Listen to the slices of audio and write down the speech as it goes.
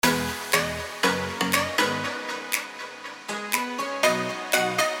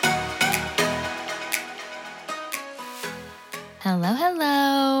Hello,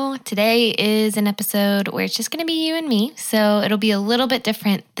 hello. Today is an episode where it's just going to be you and me, so it'll be a little bit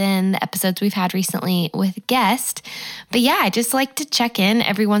different than the episodes we've had recently with guests. But yeah, I just like to check in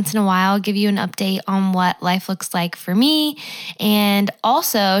every once in a while, give you an update on what life looks like for me, and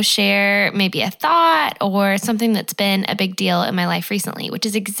also share maybe a thought or something that's been a big deal in my life recently, which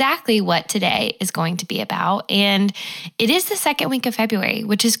is exactly what today is going to be about. And it is the second week of February,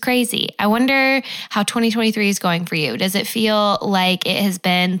 which is crazy. I wonder how 2023 is going for you. Does it feel like it has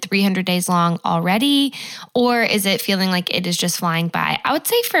been 300 days long already, or is it feeling like it is just flying by? I would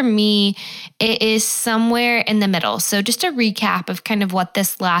say for me, it is somewhere in the middle. So just a recap of kind of what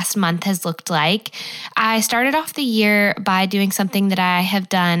this last month has looked like. I started off the year by doing something that I have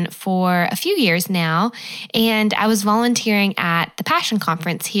done for a few years now, and I was volunteering at the Passion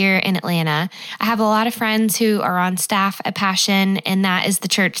Conference here in Atlanta. I have a lot of friends who are on staff at Passion, and that is the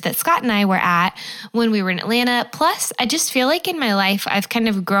church that Scott and I were at when we were in Atlanta. Plus, I just feel like in my life, I've kind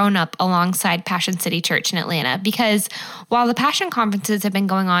of grown up alongside Passion City Church in Atlanta, because while the Passion Conferences have been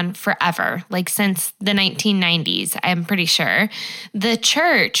going on forever, like since the 1990s, I'm pretty sure, the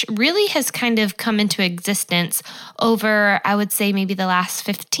church really has kind of come into existence over, I would say, maybe the last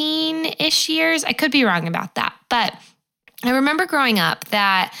 15-ish years. I could be wrong about that, but I remember growing up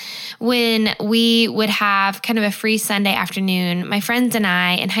that when we would have kind of a free Sunday afternoon, my friends and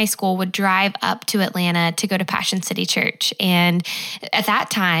I in high school would drive up to Atlanta to go to Passion City Church. And at that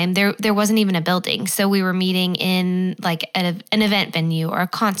time, there wasn't even a building. So we were meeting in like an event venue or a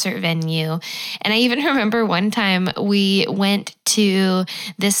concert venue. And I even remember one time we went to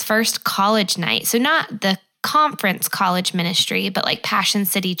this first college night. So not the conference college ministry, but like Passion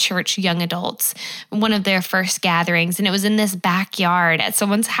City Church young adults, one of their first gatherings. And it was in this backyard at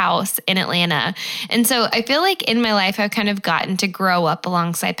someone's house in Atlanta. And so I feel like in my life, I've kind of gotten to grow up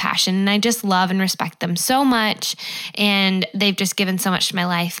alongside Passion, and I just love and respect them so much. And they've just given so much to my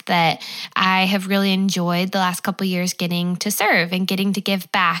life that I have really enjoyed the last couple of years getting to serve and getting to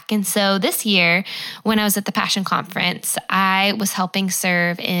give back. And so this year, when I was at the Passion Conference, I was helping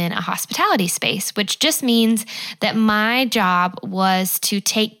serve in a hospitality space, which just means that my job was to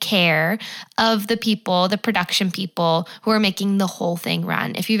take care of the people, the production people who are making the whole thing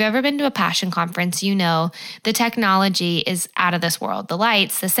run. If you've ever been to a Passion Conference, you know the technology is out of this world. The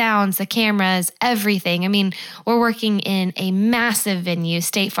lights, the sounds, the cameras, everything. I mean, we're working in a massive venue,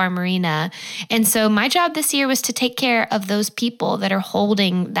 State Farm Arena. And so my job this year was to take care of those people that are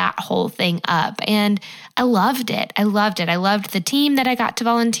holding that whole thing up. And I loved it. I loved the team that I got to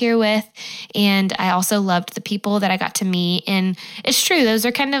volunteer with. And I also loved the people that I got to meet. And it's true, those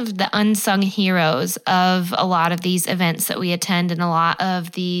are kind of the unsung heroes of a lot of these events that we attend and a lot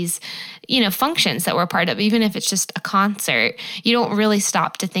of these, functions that we're part of. Even if it's just a concert, you don't really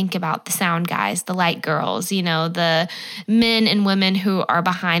stop to think about the sound guys, the light girls, the men and women who are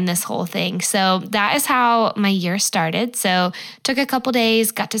behind this whole thing. So that is how my year started. So took a couple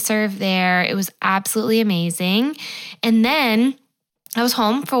days, got to serve there. It was absolutely amazing. And then I was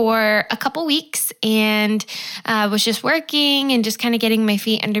home for a couple weeks and was just working and just kind of getting my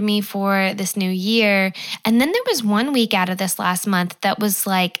feet under me for this new year. And then there was 1 week out of this last month that was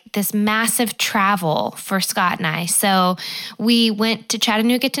like this massive travel for Scott and I. So we went to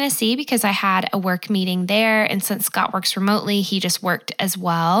Chattanooga, Tennessee, because I had a work meeting there. And since Scott works remotely, he just worked as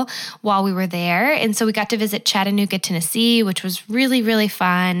well while we were there. And so we got to visit Chattanooga, Tennessee, which was really, really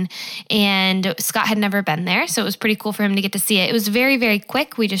fun. And Scott had never been there, so it was pretty cool for him to get to see it. It was very, very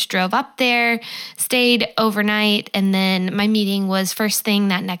quick. We just drove up there, stayed overnight, and then my meeting was first thing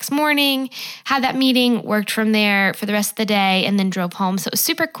that next morning. Had that meeting, worked from there for the rest of the day, and then drove home. So it was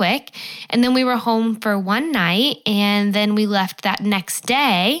super quick. And then we were home for one night, and then we left that next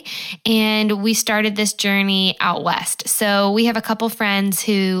day, and we started this journey out west. So we have a couple friends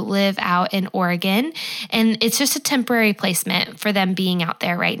who live out in Oregon, and it's just a temporary placement for them being out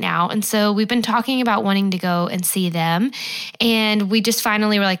there right now. And so we've been talking about wanting to go and see them, and we just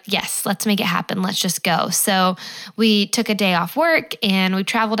finally were like, yes, let's make it happen. Let's just go. So we took a day off work and we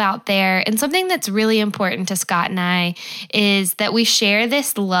traveled out there. And something that's really important to Scott and I is that we share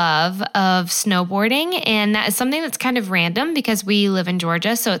this love of snowboarding. And that is something that's kind of random because we live in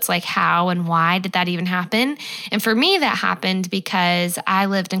Georgia. So it's like, how and why did that even happen? And for me, that happened because I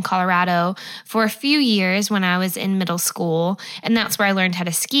lived in Colorado for a few years when I was in middle school. And that's where I learned how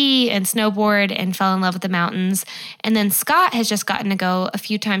to ski and snowboard and fell in love with the mountains. And then Scott has just gotten to go a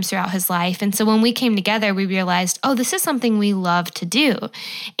few times throughout his life. And so when we came together, we realized, oh, this is something we love to do.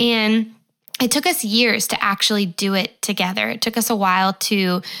 And it took us years to actually do it together. It took us a while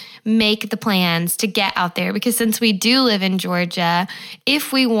to make the plans to get out there, because since we do live in Georgia,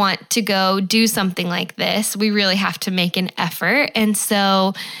 if we want to go do something like this, we really have to make an effort. And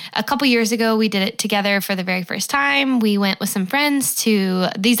so a couple years ago, we did it together for the very first time. We went with some friends to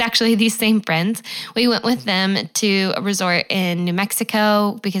these same friends. We went with them to a resort in New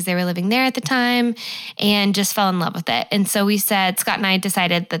Mexico because they were living there at the time and just fell in love with it. And so we said, Scott and I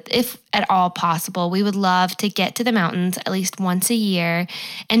decided that if at all possible, we would love to get to the mountains at least once a year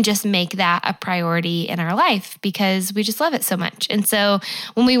and just make that a priority in our life because we just love it so much. And so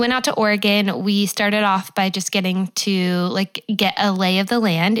when we went out to Oregon, we started off by just getting to get a lay of the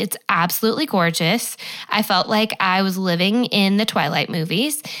land. It's absolutely gorgeous. I felt like I was living in the Twilight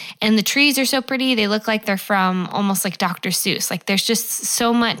movies, and the trees are so pretty. They look like they're from almost like Dr. Seuss. Like there's just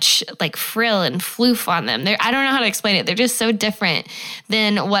so much like frill and floof on them. I don't know how to explain it. They're just so different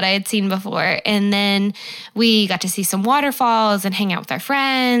than what I had seen before. And then we got to see some waterfalls and hang out with our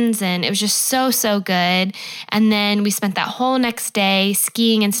friends, and it was just so good. And then we spent that whole next day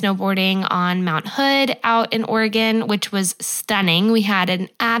skiing and snowboarding on Mount Hood out in Oregon, which was stunning. We had an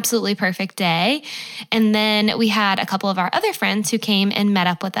absolutely perfect day. And then we had a couple of our other friends who came and met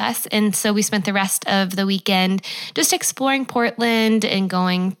up with us. And so we spent the rest of the weekend just exploring Portland and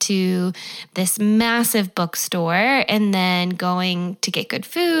going to this massive bookstore and then going to get good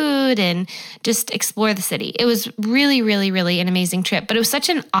food and just explore the city. It was really an amazing trip, but it was such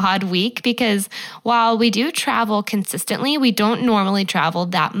an odd week because while we do travel consistently, we don't normally travel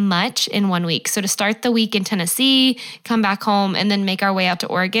that much in one week. So to start the week in Tennessee, come back home, and then make our way out to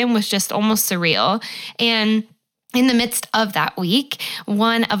Oregon was just almost surreal. And in the midst of that week,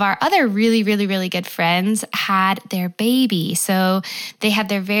 one of our other really good friends had their baby. So they had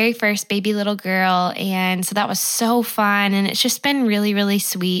their very first baby little girl. And so that was so fun. And it's just been really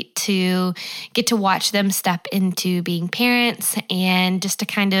sweet to get to watch them step into being parents and just to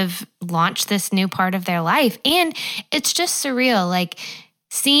kind of launch this new part of their life. And it's just surreal. Like,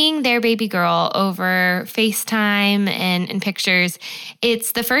 seeing their baby girl over FaceTime and pictures,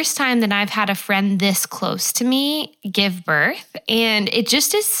 it's the first time that I've had a friend this close to me give birth. And it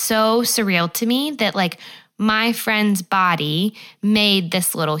just is so surreal to me that my friend's body made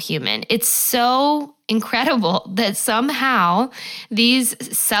this little human. It's so incredible that somehow these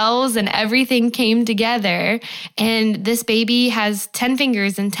cells and everything came together, and this baby has 10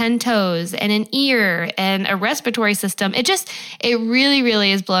 fingers and 10 toes and an ear and a respiratory system. It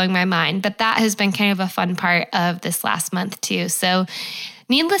really is blowing my mind. But that has been kind of a fun part of this last month too. So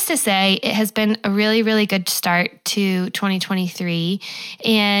needless to say, it has been a really good start to 2023.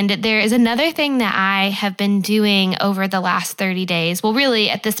 And there is another thing that I have been doing over the last 30 days. Well, really,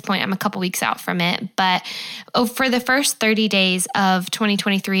 at this point, I'm a couple weeks out from it. But for the first 30 days of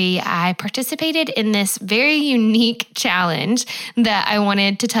 2023, I participated in this very unique challenge that I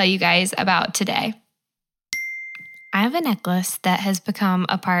wanted to tell you guys about today. I have a necklace that has become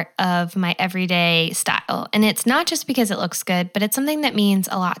a part of my everyday style. And it's not just because it looks good, but it's something that means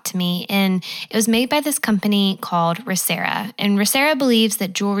a lot to me. And it was made by this company called Resera. And Resera believes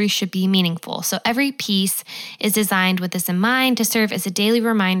that jewelry should be meaningful. So every piece is designed with this in mind to serve as a daily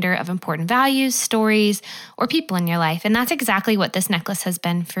reminder of important values, stories, or people in your life. And that's exactly what this necklace has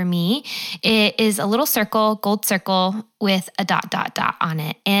been for me. It is a little circle, gold circle, with a ... on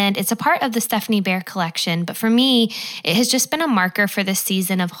it. And it's a part of the Stephanie Bear collection. But for me, it has just been a marker for this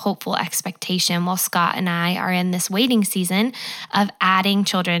season of hopeful expectation while Scott and I are in this waiting season of adding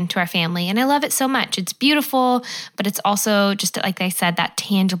children to our family. And I love it so much. It's beautiful, but it's also just, like I said, that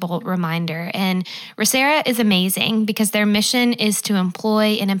tangible reminder. And Resera is amazing because their mission is to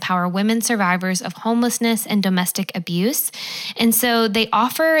employ and empower women survivors of homelessness and domestic abuse. And so they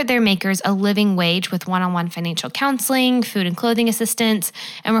offer their makers a living wage with one-on-one financial counseling, food and clothing assistance,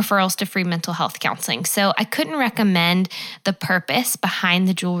 and referrals to free mental health counseling. So I couldn't recommend the purpose behind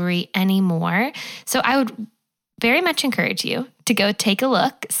the jewelry anymore. So I would very much encourage you to go take a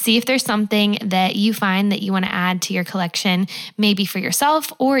look, see if there's something that you find that you want to add to your collection, maybe for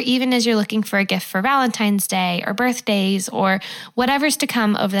yourself, or even as you're looking for a gift for Valentine's Day or birthdays or whatever's to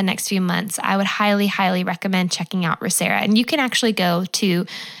come over the next few months. I would highly recommend checking out Resera. And you can actually go to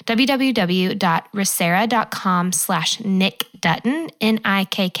www.resera.com/Nick Dutton,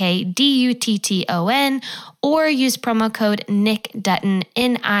 NIKKDUTTON, or use promo code Nick Dutton,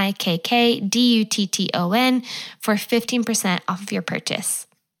 NIKKDUTTON, for 15% off of your purchase.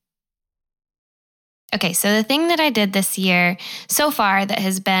 Okay, so the thing that I did this year so far that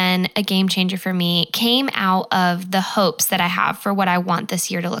has been a game changer for me came out of the hopes that I have for what I want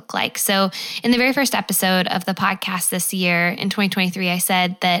this year to look like. So in the very first episode of the podcast this year in 2023, I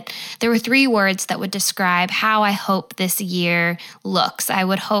said that there were 3 words that would describe how I hope this year looks. I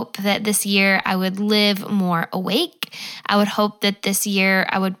would hope that this year I would live more awake. I would hope that this year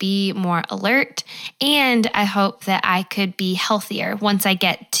I would be more alert. And I hope that I could be healthier once I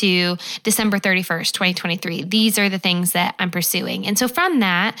get to December 31st, 2023. These are the things that I'm pursuing. And so from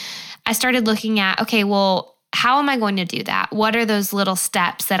that, I started looking at, okay, well, how am I going to do that? What are those little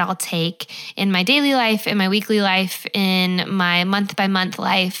steps that I'll take in my daily life, in my weekly life, in my month by month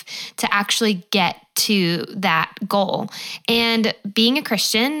life to actually get to that goal? And being a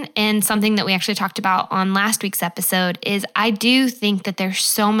Christian, and something that we actually talked about on last week's episode, is I do think that there's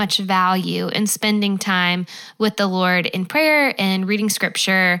so much value in spending time with the Lord in prayer and reading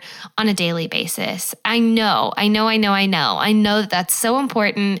scripture on a daily basis. I know that that's so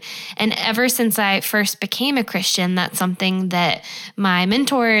important. And ever since I first became a Christian, that's something that my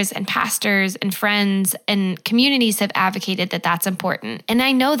mentors and pastors and friends and communities have advocated that that's important. And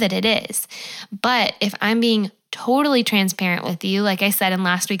I know that it is. But if I'm being totally transparent with you, like I said in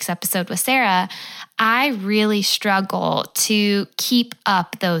last week's episode with Sarah, I really struggle to keep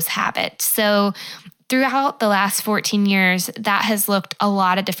up those habits. So throughout the last 14 years, that has looked a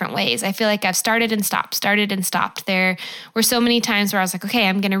lot of different ways. I feel like I've started and stopped. There were so many times where I was like, okay,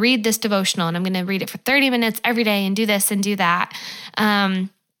 I'm going to read this devotional and I'm going to read it for 30 minutes every day and do this and do that.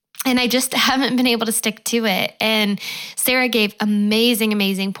 And I just haven't been able to stick to it. And Sarah gave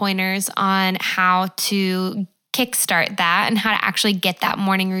amazing pointers on how to kickstart that and how to actually get that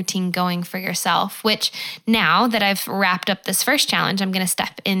morning routine going for yourself, which now that I've wrapped up this first challenge, I'm going to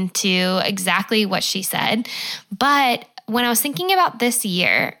step into exactly what she said. But when I was thinking about this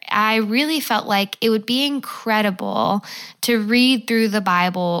year, I really felt like it would be incredible to read through the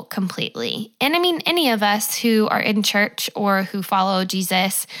Bible completely. And I mean, any of us who are in church or who follow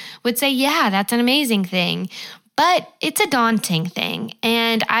Jesus would say, yeah, that's an amazing thing. But it's a daunting thing.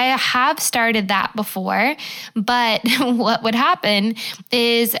 And I have started that before. But what would happen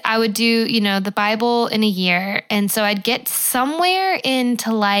is I would do, the Bible in a year. And so I'd get somewhere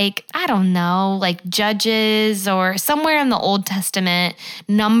into like Judges or somewhere in the Old Testament,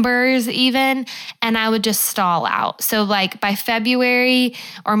 Numbers even, and I would just stall out. So like by February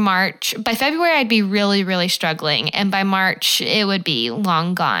or March, I'd be really, really struggling. And by March, it would be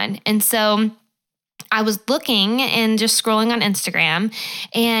long gone. And so I was looking and just scrolling on Instagram,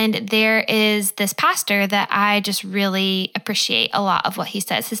 and there is this pastor that I just really appreciate a lot of what he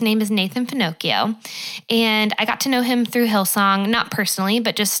says. His name is Nathan Finocchio, and I got to know him through Hillsong, not personally,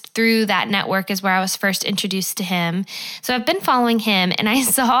 but just through that network is where I was first introduced to him. So I've been following him, and I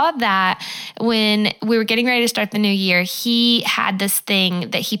saw that when we were getting ready to start the new year, he had this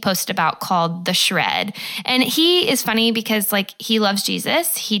thing that he posted about called The Shred. And he is funny because he loves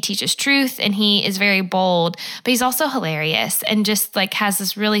Jesus, he teaches truth, and he is very bold, but he's also hilarious and just has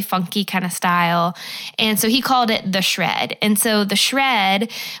this really funky kind of style. And so he called it The Shred. And so The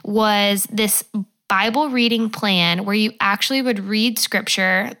Shred was this Bible reading plan where you actually would read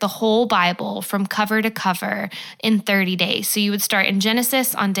scripture, the whole Bible from cover to cover in 30 days. So you would start in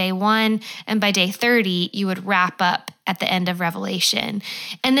Genesis on day 1, and by day 30, you would wrap up at the end of Revelation.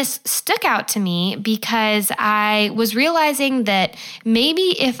 And this stuck out to me because I was realizing that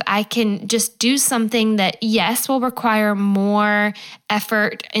maybe if I can just do something that, yes, will require more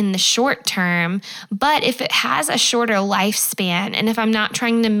effort in the short term, but if it has a shorter lifespan, and if I'm not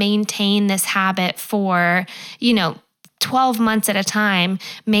trying to maintain this habit for, 12 months at a time,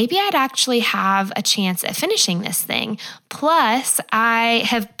 maybe I'd actually have a chance at finishing this thing. Plus, I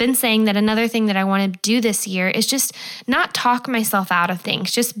have been saying that another thing that I want to do this year is just not talk myself out of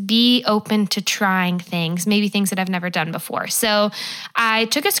things, just be open to trying things, maybe things that I've never done before. So I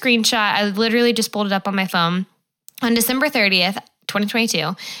took a screenshot. I literally just pulled it up on my phone on December 30th.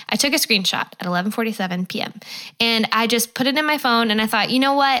 2022, I took a screenshot at 11:47 p.m. and I just put it in my phone, and I thought, you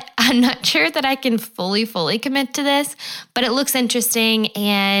know what? I'm not sure that I can fully commit to this, but it looks interesting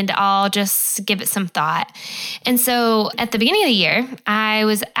and I'll just give it some thought. And so at the beginning of the year, I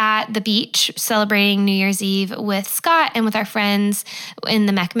was at the beach celebrating New Year's Eve with Scott and with our friends in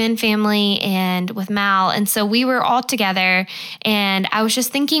the Meckman family and with Mal. And so we were all together, and I was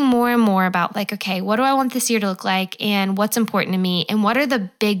just thinking more and more about okay, what do I want this year to look like, and what's important to me, and what are the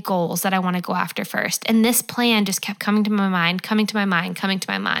big goals that I want to go after first. And this plan just kept coming to my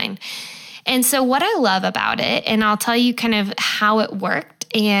mind. And so what I love about it, and I'll tell you kind of how it worked,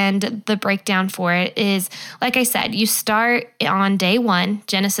 and the breakdown for it is, like I said, you start on day 1,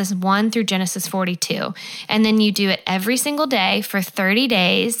 Genesis 1 through Genesis 42, and then you do it every single day for 30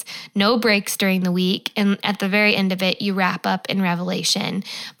 days, no breaks during the week, and at the very end of it, you wrap up in Revelation.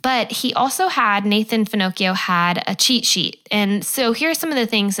 But Nathan Finocchio had a cheat sheet, and so here are some of the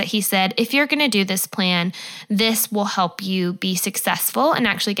things that he said, if you're going to do this plan, this will help you be successful and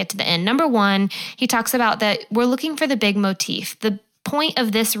actually get to the end. Number 1, he talks about that we're looking for the big motif. The point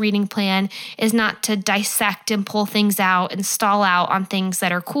of this reading plan is not to dissect and pull things out and stall out on things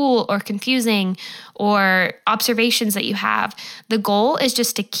that are cool or confusing or observations that you have. The goal is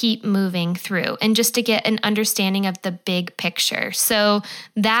just to keep moving through and just to get an understanding of the big picture. So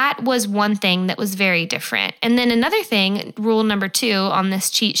that was one thing that was very different. And then another thing, rule number 2 on this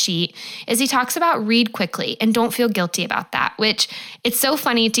cheat sheet, is he talks about read quickly and don't feel guilty about that, which it's so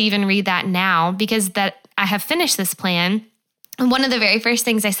funny to even read that now because that I have finished this plan. And one of the very first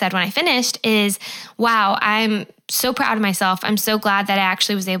things I said when I finished is, wow, I'm so proud of myself. I'm so glad that I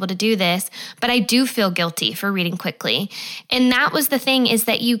actually was able to do this, but I do feel guilty for reading quickly. And that was the thing, is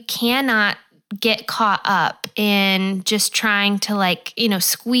that you cannot get caught up in just trying to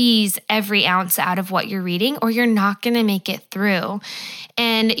squeeze every ounce out of what you're reading, or you're not going to make it through.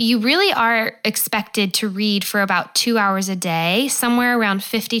 And you really are expected to read for about 2 hours a day, somewhere around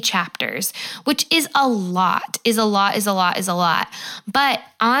 50 chapters, which is a lot. But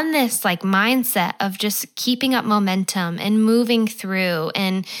on this mindset of just keeping up momentum and moving through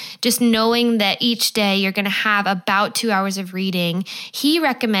and just knowing that each day you're going to have about 2 hours of reading, he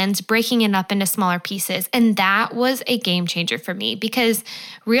recommends breaking it up into smaller pieces. And that was a game changer for me, because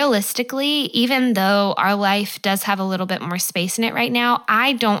realistically, even though our life does have a little bit more space in it right now,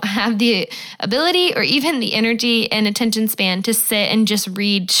 I don't have the ability or even the energy and attention span to sit and just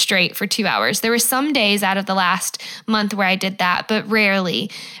read straight for 2 hours. There were some days out of the last month where I did that, but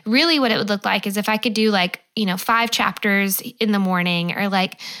rarely. Really what it would look like is if I could do 5 chapters in the morning, or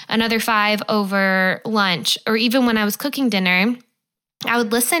another 5 over lunch, or even when I was cooking dinner, I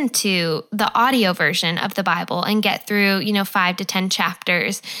would listen to the audio version of the Bible and get through, 5 to 10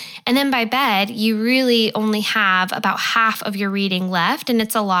 chapters. And then by bed, you really only have about half of your reading left, and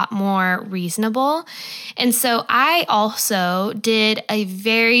it's a lot more reasonable. And so I also did a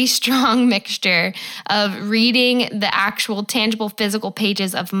very strong mixture of reading the actual tangible physical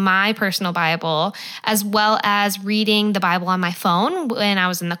pages of my personal Bible, as well as reading the Bible on my phone when I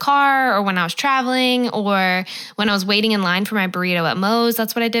was in the car, or when I was traveling, or when I was waiting in line for my burrito at Moe's.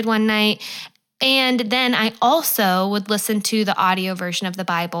 That's what I did one night. And then I also would listen to the audio version of the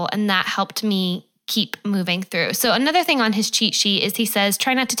Bible, and that helped me keep moving through. So another thing on his cheat sheet is he says,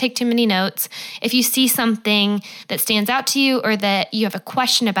 try not to take too many notes. If you see something that stands out to you or that you have a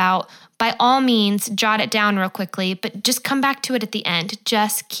question about, by all means, jot it down real quickly, but just come back to it at the end.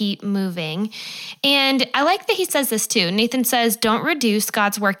 Just keep moving. And I like that he says this too. Nathan says, don't reduce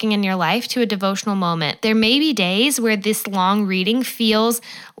God's working in your life to a devotional moment. There may be days where this long reading feels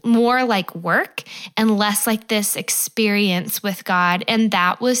more like work and less like this experience with God. And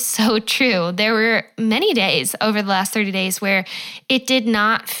that was so true. There were many days over the last 30 days where it did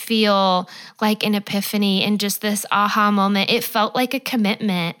not feel like an epiphany and just this aha moment. It felt like a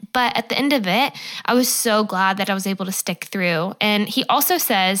commitment. But at the end of it, I was so glad that I was able to stick through. And he also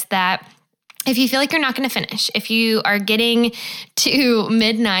says that if you feel like you're not going to finish, if you are getting to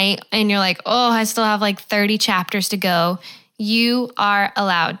midnight and you're like, oh, I still have 30 chapters to go, you are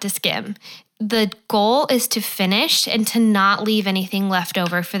allowed to skim. The goal is to finish and to not leave anything left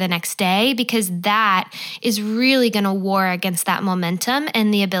over for the next day, because that is really going to war against that momentum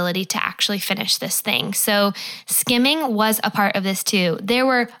and the ability to actually finish this thing. So skimming was a part of this too. There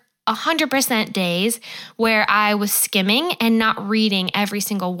were 100% days where I was skimming and not reading every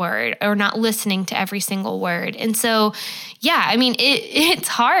single word, or not listening to every single word. And so, it's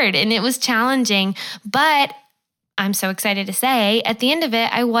hard and it was challenging, but I'm so excited to say at the end of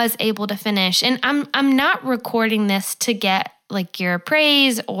it, I was able to finish. And I'm not recording this to get your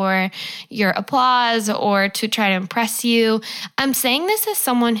praise or your applause or to try to impress you. I'm saying this as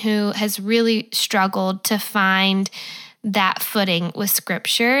someone who has really struggled to find that footing with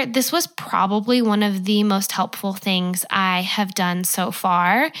scripture. This was probably one of the most helpful things I have done so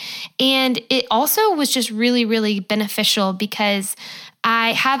far. And it also was just really, really beneficial because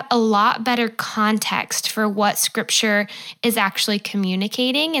I have a lot better context for what scripture is actually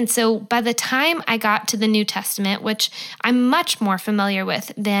communicating. And so by the time I got to the New Testament, which I'm much more familiar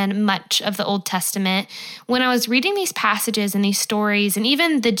with than much of the Old Testament, when I was reading these passages and these stories and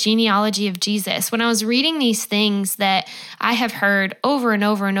even the genealogy of Jesus, when I was reading these things that I have heard over and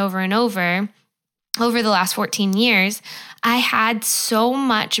over and over and over, over the last 14 years, I had so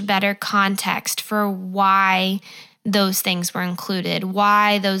much better context for why those things were included,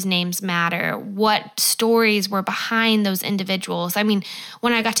 why those names matter, what stories were behind those individuals. I mean,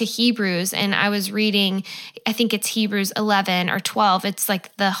 when I got to Hebrews and I was reading, I think it's Hebrews 11 or 12, it's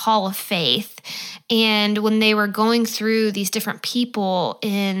like the Hall of Faith. And when they were going through these different people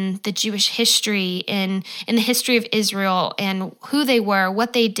in the Jewish history and in the history of Israel and who they were,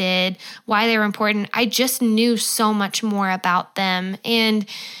 what they did, why they were important, I just knew so much more about them. And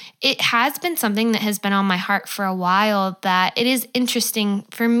it has been something that has been on my heart for a while, that it is interesting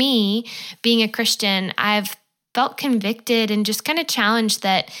for me, being a Christian, I've felt convicted and just kind of challenged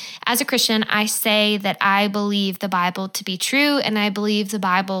that as a Christian, I say that I believe the Bible to be true and I believe the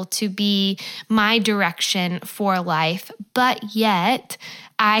Bible to be my direction for life, but yet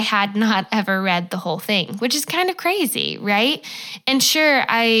I had not ever read the whole thing, which is kind of crazy, right? And sure,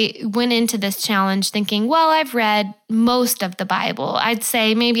 I went into this challenge thinking, well, I've read most of the Bible. I'd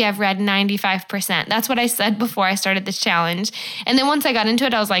say maybe I've read 95%. That's what I said before I started this challenge. And then once I got into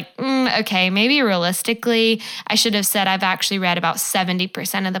it, I was like, okay, maybe realistically, I should have said I've actually read about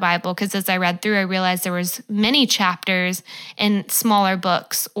 70% of the Bible, because as I read through, I realized there was many chapters in smaller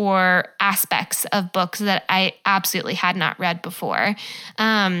books or aspects of books that I absolutely had not read before.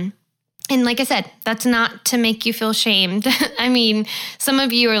 And like I said, that's not to make you feel shamed. I mean, some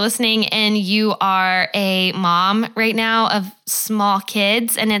of you are listening and you are a mom right now of small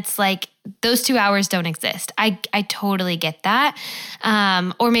kids, and it's like, those 2 hours don't exist. I totally get that.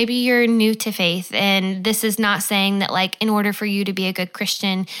 Or maybe you're new to faith, and this is not saying that, like, in order for you to be a good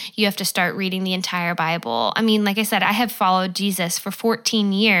Christian, you have to start reading the entire Bible. I mean, like I said, I have followed Jesus for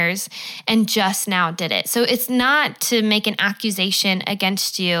 14 years and just now did it. So it's not to make an accusation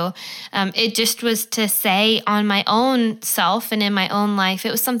against you. It just was to say on my own self and in my own life,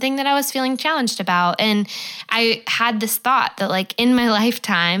 it was something that I was feeling challenged about. And I had this thought that, like, in my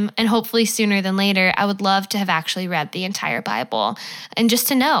lifetime, and hopefully sooner than later, I would love to have actually read the entire Bible, and just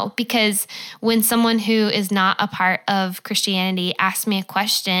to know, because when someone who is not a part of Christianity asks me a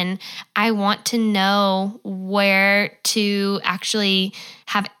question, I want to know where to actually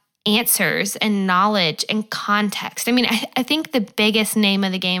have answers and knowledge and context. I mean, I think the biggest name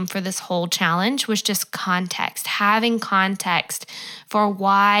of the game for this whole challenge was just context, having context for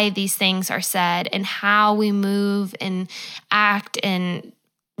why these things are said and how we move and act and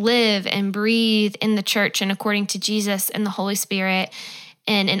live and breathe in the church and according to Jesus and the Holy Spirit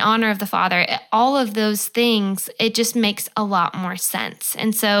and in honor of the Father. All of those things, it just makes a lot more sense.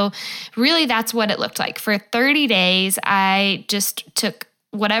 And so really that's what it looked like. For 30 days, I just took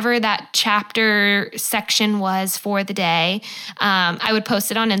whatever that chapter section was for the day. I would post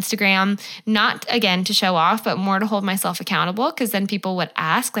it on Instagram, not again to show off, but more to hold myself accountable, because then people would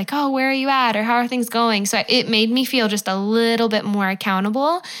ask like, oh, where are you at? Or how are things going? So it made me feel just a little bit more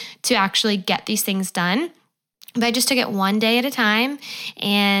accountable to actually get these things done. But I just took it one day at a time,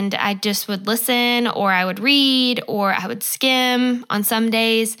 and I just would listen, or I would read, or I would skim on some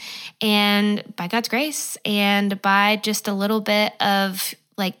days. And by God's grace and by just a little bit of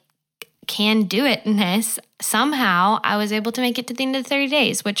like can-do-itness, somehow I was able to make it to the end of the 30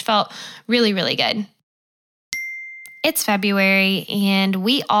 days, which felt really, really good. It's February, and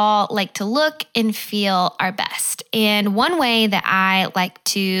we all like to look and feel our best. And one way that I like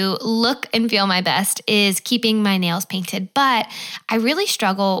to look and feel my best is keeping my nails painted. But I really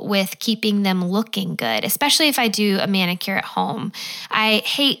struggle with keeping them looking good, especially if I do a manicure at home. I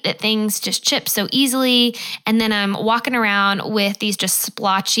hate that things just chip so easily, and then I'm walking around with these just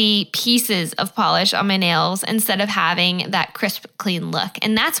splotchy pieces of polish on my nails instead of having that crisp, clean look.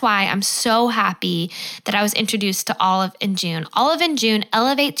 And that's why I'm so happy that I was introduced to Olive & June. Olive & June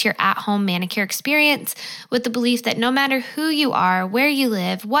elevates your at-home manicure experience with the belief that no matter who you are, where you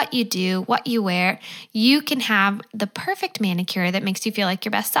live, what you do, what you wear, you can have the perfect manicure that makes you feel like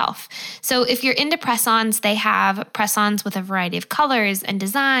your best self. So if you're into press-ons, they have press-ons with a variety of colors and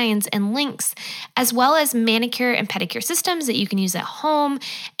designs and links, as well as manicure and pedicure systems that you can use at home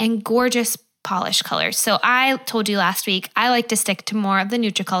and gorgeous polish colors. So I told you last week, I like to stick to more of the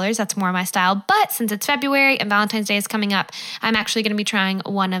neutral colors. That's more my style. But since it's February and Valentine's Day is coming up, I'm actually going to be trying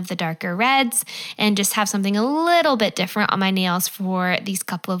one of the darker reds and just have something a little bit different on my nails for these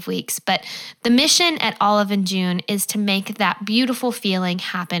couple of weeks. But the mission at Olive & June is to make that beautiful feeling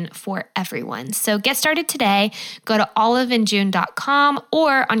happen for everyone. So get started today. Go to oliveandjune.com,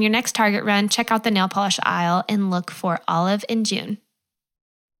 or on your next Target run, check out the nail polish aisle and look for Olive & June.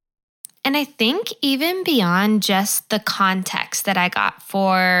 And I think even beyond just the context that I got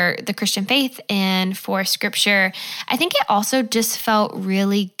for the Christian faith and for scripture, I think it also just felt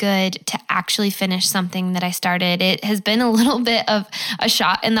really good to actually finish something that I started. It has been a little bit of a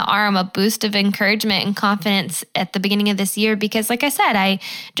shot in the arm, a boost of encouragement and confidence at the beginning of this year, because like I said, I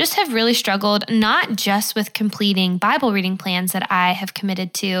just have really struggled, not just with completing Bible reading plans that I have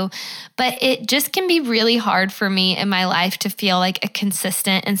committed to, but it just can be really hard for me in my life to feel like a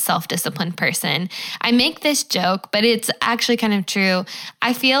consistent and self-disciplined person. I make this joke, but it's actually kind of true.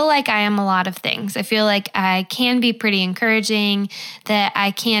 I feel like I am a lot of things. I feel like I can be pretty encouraging, that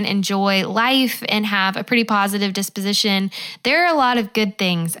I can enjoy life and have a pretty positive disposition. There are a lot of good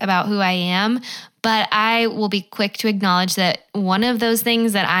things about who I am, but I will be quick to acknowledge that one of those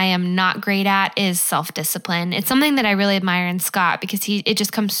things that I am not great at is self-discipline. It's something that I really admire in Scott because it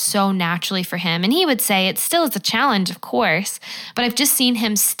just comes so naturally for him. And he would say it still is a challenge, of course, but I've just seen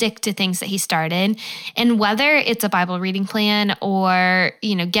him stick to things that he started. And whether it's a Bible reading plan or,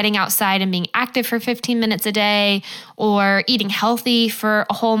 getting outside and being active for 15 minutes a day or eating healthy for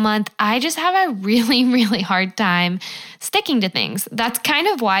a whole month, I just have a really, really hard time sticking to things. That's kind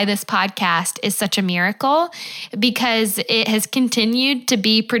of why this podcast is such a miracle, because it has continued to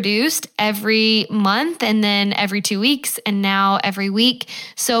be produced every month and then every 2 weeks and now every week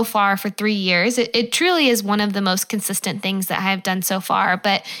so far for 3 years. It truly is one of the most consistent things that I have done so far.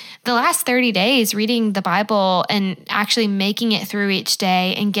 But the last 30 days reading the Bible and actually making it through each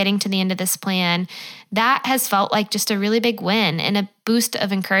day and getting to the end of this plan, that has felt like just a really big win and a boost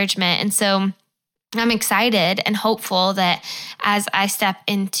of encouragement. And so I'm excited and hopeful that as I step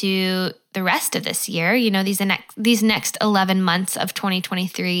into the rest of this year, these next 11 months of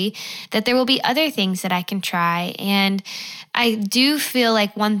 2023, that there will be other things that I can try. And I do feel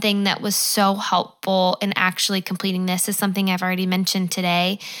like one thing that was so helpful in actually completing this is something I've already mentioned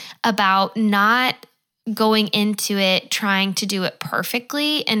today about not going into it trying to do it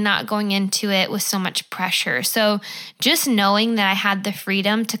perfectly and not going into it with so much pressure. So just knowing that I had the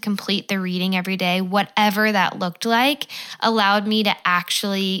freedom to complete the reading every day, whatever that looked like, allowed me to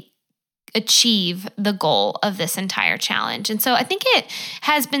actually achieve the goal of this entire challenge. And so I think it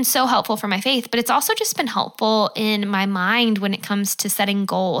has been so helpful for my faith, but it's also just been helpful in my mind when it comes to setting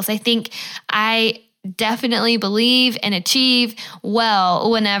goals. I think I definitely believe and achieve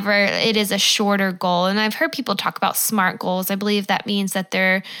well whenever it is a shorter goal. And I've heard people talk about SMART goals. I believe that means that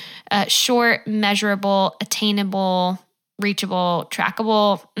they're short, measurable, attainable, reachable,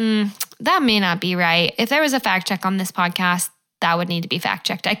 trackable. That may not be right. If there was a fact check on this podcast, that would need to be fact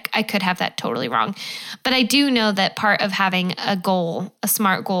checked. I could have that totally wrong. But I do know that part of having a goal, a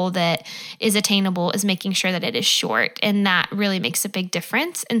SMART goal that is attainable, is making sure that it is short. And that really makes a big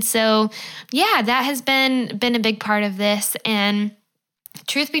difference. And so, yeah, that has been a big part of this. And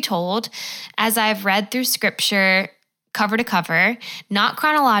truth be told, as I've read through scripture, cover to cover, not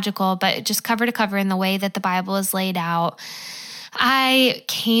chronological, but just cover to cover in the way that the Bible is laid out, I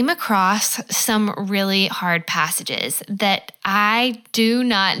came across some really hard passages that I do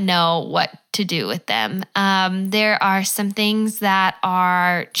not know what to do with them. There are some things that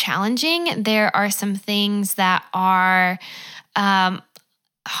are challenging. There are some things that are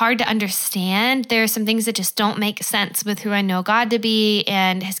hard to understand. There are some things that just don't make sense with who I know God to be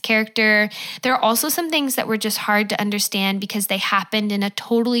and his character. There are also some things that were just hard to understand because they happened in a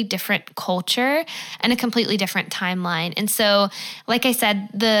totally different culture and a completely different timeline. And so, like I said,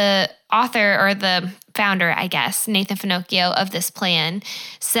 the author or the founder, I guess, Nathan Finocchio of this plan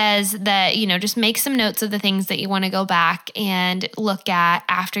says that, just make some notes of the things that you want to go back and look at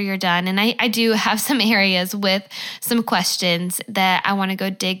after you're done. And I do have some areas with some questions that I want to go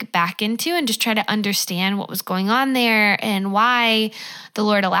dig back into and just try to understand what was going on there and why the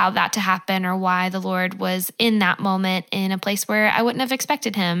Lord allowed that to happen, or why the Lord was in that moment in a place where I wouldn't have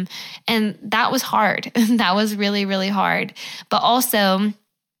expected him. And that was hard. That was really, really hard. But also,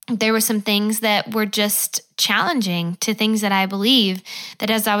 there were some things that were just challenging to things that I believe, that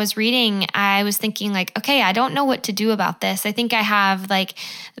as I was reading, I was thinking like, okay, I don't know what to do about this. I think I have like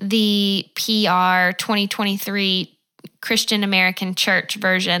the PR 2023 Christian American Church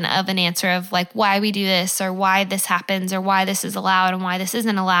version of an answer of like why we do this or why this happens or why this is allowed and why this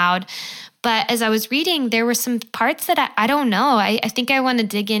isn't allowed. But as I was reading, there were some parts that I don't know. I think I want to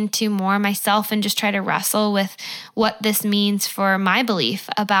dig into more myself and just try to wrestle with what this means for my belief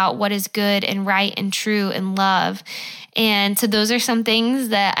about what is good and right and true and love. And so those are some things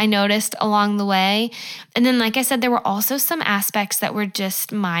that I noticed along the way. And then, like I said, there were also some aspects that were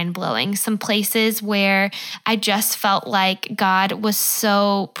just mind-blowing, some places where I just felt like God was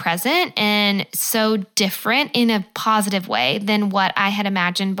so present and so different in a positive way than what I had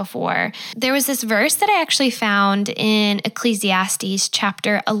imagined before. There was this verse that I actually found in Ecclesiastes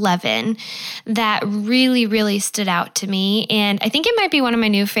chapter 11 that really, really stood out to me. And I think it might be one of my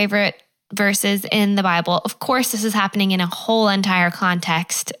new favorite verses in the Bible. Of course, this is happening in a whole entire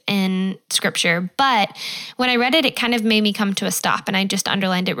context in scripture, but when I read it, it kind of made me come to a stop, and I just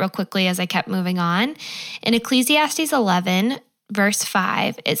underlined it real quickly as I kept moving on. In Ecclesiastes 11, verse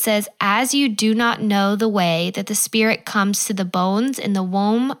 5, it says, "As you do not know the way that the Spirit comes to the bones in the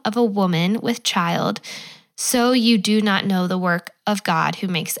womb of a woman with child, so you do not know the work of God who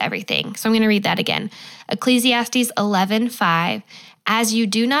makes everything." So I'm going to read that again. Ecclesiastes 11:5, "As you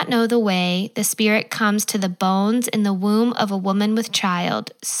do not know the way the Spirit comes to the bones in the womb of a woman with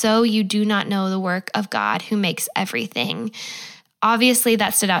child, so you do not know the work of God who makes everything." Obviously,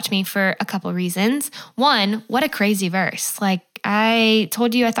 that stood out to me for a couple reasons. One, what a crazy verse. Like I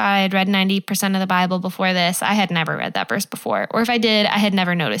told you, I thought I had read 90% of the Bible before this. I had never read that verse before, or if I did, I had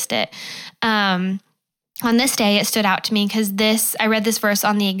never noticed it. On this day, it stood out to me because I read this verse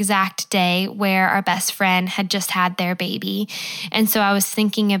on the exact day where our best friend had just had their baby. And so I was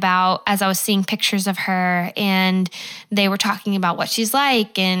thinking about, as I was seeing pictures of her and they were talking about what she's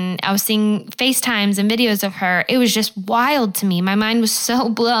like, and I was seeing FaceTimes and videos of her, it was just wild to me. My mind was so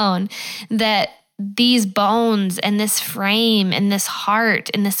blown that these bones and this frame and this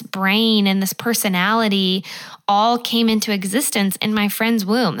heart and this brain and this personality all came into existence in my friend's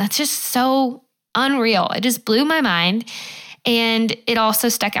womb. That's just so unreal. It just blew my mind. And it also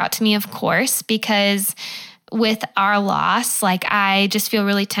stuck out to me, of course, because with our loss, like I just feel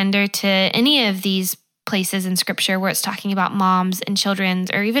really tender to any of these places in scripture where it's talking about moms and children,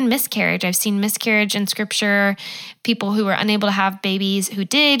 or even miscarriage. I've seen miscarriage in scripture, people who were unable to have babies who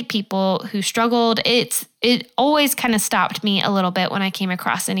did, people who struggled. It always kind of stopped me a little bit when I came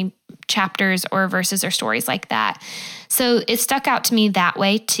across any chapters or verses or stories like that. So it stuck out to me that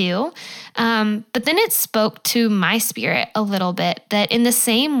way too. But then it spoke to my spirit a little bit, that in the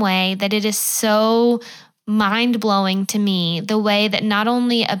same way that it is so mind-blowing to me, the way that not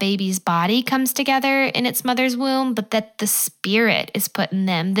only a baby's body comes together in its mother's womb, but that the spirit is put in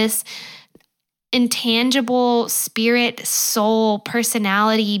them. This intangible spirit, soul,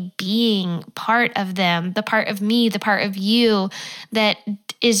 personality, being part of them, the part of me, the part of you that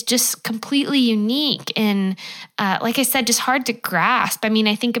is just completely unique and, like I said, just hard to grasp. I mean,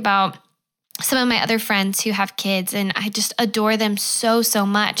 I think about some of my other friends who have kids, and I just adore them so, so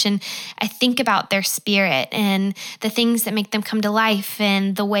much. And I think about their spirit and the things that make them come to life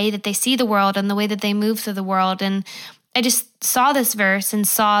and the way that they see the world and the way that they move through the world. And I just saw this verse and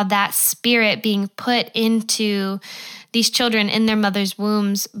saw that spirit being put into these children in their mother's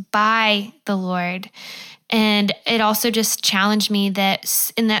wombs by the Lord. And it also just challenged me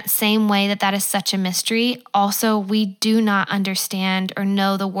that in that same way that is such a mystery, also we do not understand or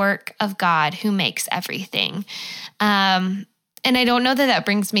know the work of God who makes everything. And I don't know that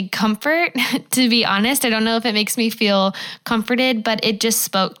brings me comfort, to be honest. I don't know if it makes me feel comforted, but it just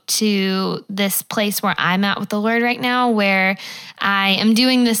spoke to this place where I'm at with the Lord right now, where I am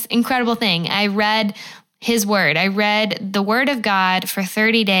doing this incredible thing. I read His word. I read the word of God for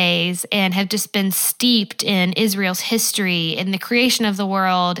 30 days and have just been steeped in Israel's history and the creation of the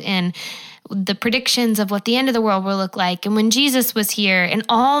world and the predictions of what the end of the world will look like. And when Jesus was here and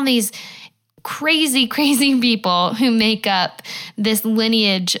all these crazy, crazy people who make up this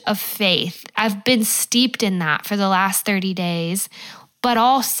lineage of faith. I've been steeped in that for the last 30 days, but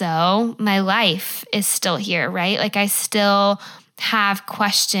also my life is still here, right? Like I still have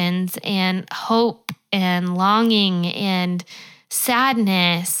questions and hope and longing and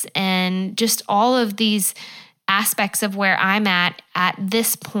sadness and just all of these aspects of where I'm at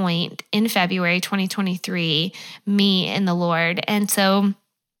this point in February 2023, me and the Lord. And so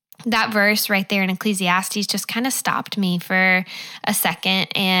that verse right there in Ecclesiastes just kind of stopped me for a second,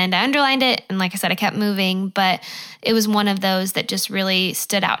 and I underlined it. And like I said, I kept moving, but it was one of those that just really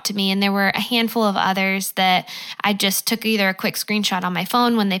stood out to me. And there were a handful of others that I just took either a quick screenshot on my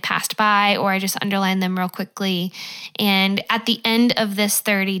phone when they passed by, or I just underlined them real quickly. And at the end of this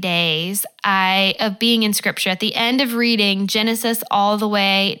 30 days of being in scripture, at the end of reading Genesis all the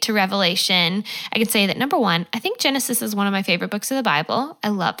way to Revelation, I can say that number one, I think Genesis is one of my favorite books of the Bible. I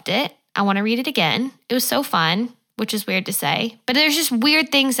loved it. I want to read it again. It was so fun, which is weird to say, but there's just weird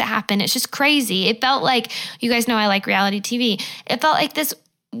things that happen. It's just crazy. It felt like, you guys know I like reality TV. It felt like this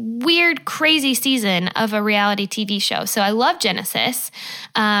weird, crazy season of a reality TV show. So I love Genesis.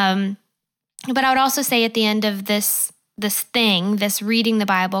 But I would also say at the end of this reading the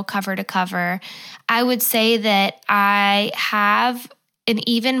Bible cover to cover, I would say that I have an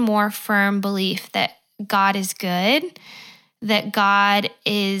even more firm belief that God is good, that God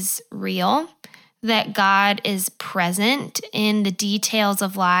is real, that God is present in the details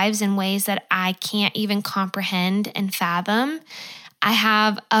of lives in ways that I can't even comprehend and fathom. I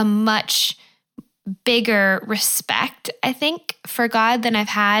have a much bigger respect, I think, for God than I've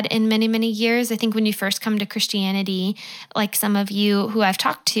had in many, many years. I think when you first come to Christianity, like some of you who I've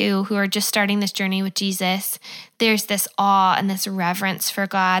talked to who are just starting this journey with Jesus, there's this awe and this reverence for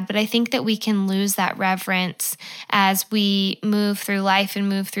God. But I think that we can lose that reverence as we move through life and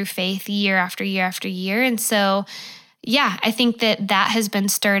move through faith year after year after year. And so yeah, I think that has been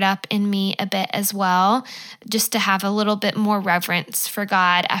stirred up in me a bit as well, just to have a little bit more reverence for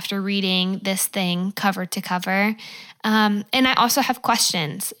God after reading this thing cover to cover. And I also have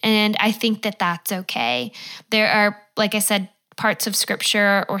questions, and I think that that's okay. There are, like I said, parts of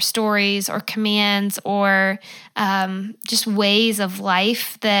scripture or stories or commands or just ways of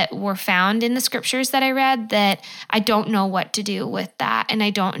life that were found in the scriptures that I read that I don't know what to do with that, and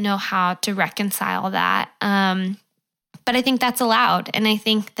I don't know how to reconcile that. But I think that's allowed. And I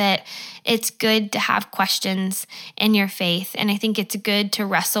think that it's good to have questions in your faith. And I think it's good to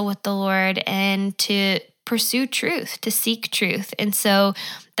wrestle with the Lord and to pursue truth, to seek truth. And so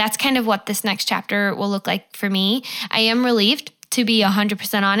that's kind of what this next chapter will look like for me. I am relieved, to be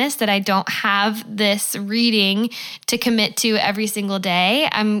 100% honest, that I don't have this reading to commit to every single day.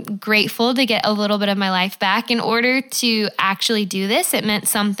 I'm grateful to get a little bit of my life back. In order to actually do this, it meant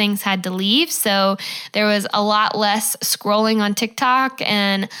some things had to leave. So there was a lot less scrolling on TikTok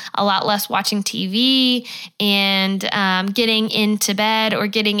and a lot less watching TV and getting into bed or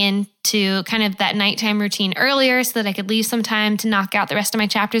getting into kind of that nighttime routine earlier so that I could leave some time to knock out the rest of my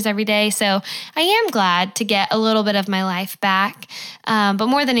chapters every day. So I am glad to get a little bit of my life back. But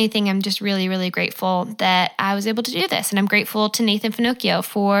more than anything, I'm just really, really grateful that I was able to do this. And I'm grateful to Nathan Finocchio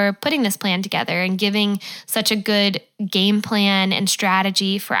for putting this plan together and giving such a good game plan and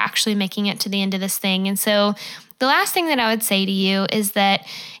strategy for actually making it to the end of this thing. And so the last thing that I would say to you is that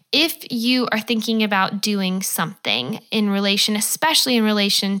if you are thinking about doing something in relation, especially in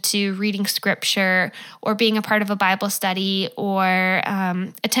relation to reading scripture or being a part of a Bible study or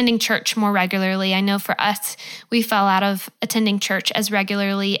attending church more regularly, I know for us, we fell out of attending church as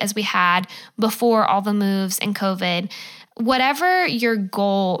regularly as we had before all the moves and COVID. Whatever your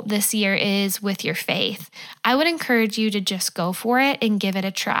goal this year is with your faith, I would encourage you to just go for it and give it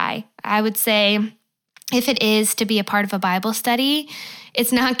a try. I would say, if it is to be a part of a Bible study,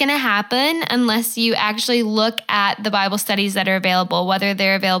 it's not going to happen unless you actually look at the Bible studies that are available, whether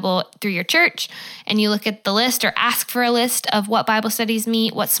they're available through your church and you look at the list or ask for a list of what Bible studies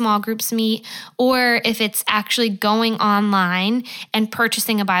meet, what small groups meet, or if it's actually going online and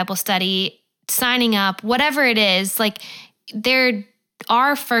purchasing a Bible study, signing up, whatever it is, like there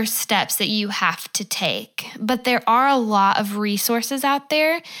are first steps that you have to take, but there are a lot of resources out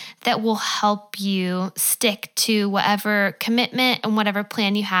there that will help you stick to whatever commitment and whatever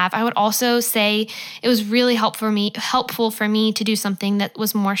plan you have. I would also say it was really helpful for me to do something that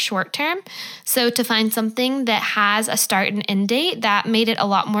was more short term. So to find something that has a start and end date, that made it a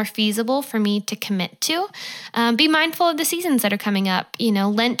lot more feasible for me to commit to. Be mindful of the seasons that are coming up.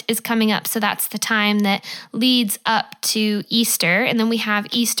 Lent is coming up, so that's the time that leads up to Easter, and then we have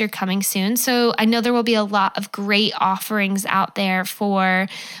Easter coming soon. So I know there will be a lot of great offerings out there for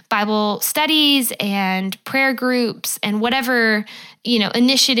Bible studies and prayer groups and whatever,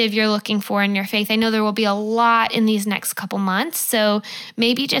 initiative you're looking for in your faith. I know there will be a lot in these next couple months. So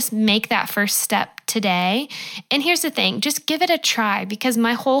maybe just make that first step today. And here's the thing, just give it a try, because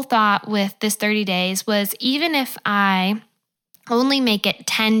my whole thought with this 30 days was, even if I only make it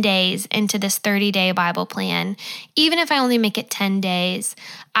 10 days into this 30-day Bible plan, even if I only make it 10 days,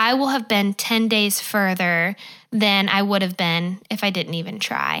 I will have been 10 days further than I would have been if I didn't even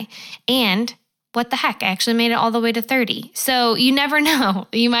try. And what the heck, I actually made it all the way to 30. So you never know.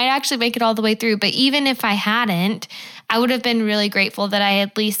 You might actually make it all the way through. But even if I hadn't, I would have been really grateful that I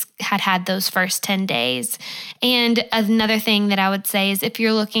at least had those first 10 days. And another thing that I would say is, if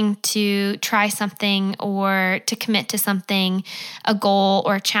you're looking to try something or to commit to something, a goal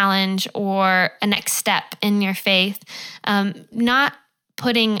or a challenge or a next step in your faith, not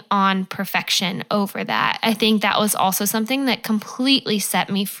putting on perfection over that. I think that was also something that completely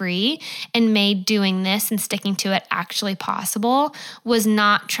set me free and made doing this and sticking to it actually possible, was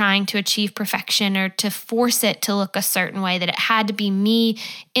not trying to achieve perfection or to force it to look a certain way, that it had to be me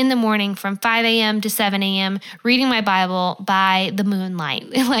in the morning from 5 a.m. to 7 a.m. reading my Bible by the moonlight.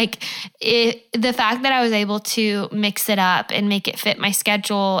 The fact that I was able to mix it up and make it fit my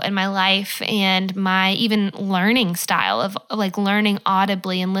schedule and my life and my even learning style of like learning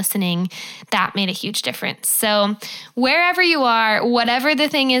audibly and listening, that made a huge difference. So wherever you are, whatever the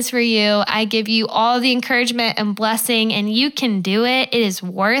thing is for you, I give you all the encouragement and blessing, and you can do it. It is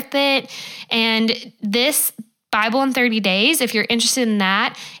worth it. And this Bible in 30 days, if you're interested in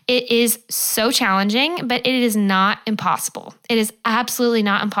that, it is so challenging, but it is not impossible. It is absolutely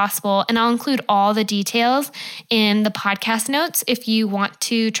not impossible. And I'll include all the details in the podcast notes if you want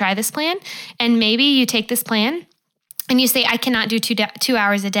to try this plan. And maybe you take this plan and you say, I cannot do 2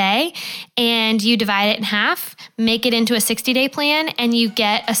 hours a day, and you divide it in half, make it into a 60-day plan, and you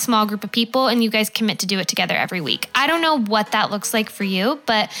get a small group of people and you guys commit to do it together every week. I don't know what that looks like for you,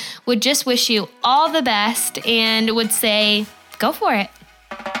 but would just wish you all the best and would say, go for it.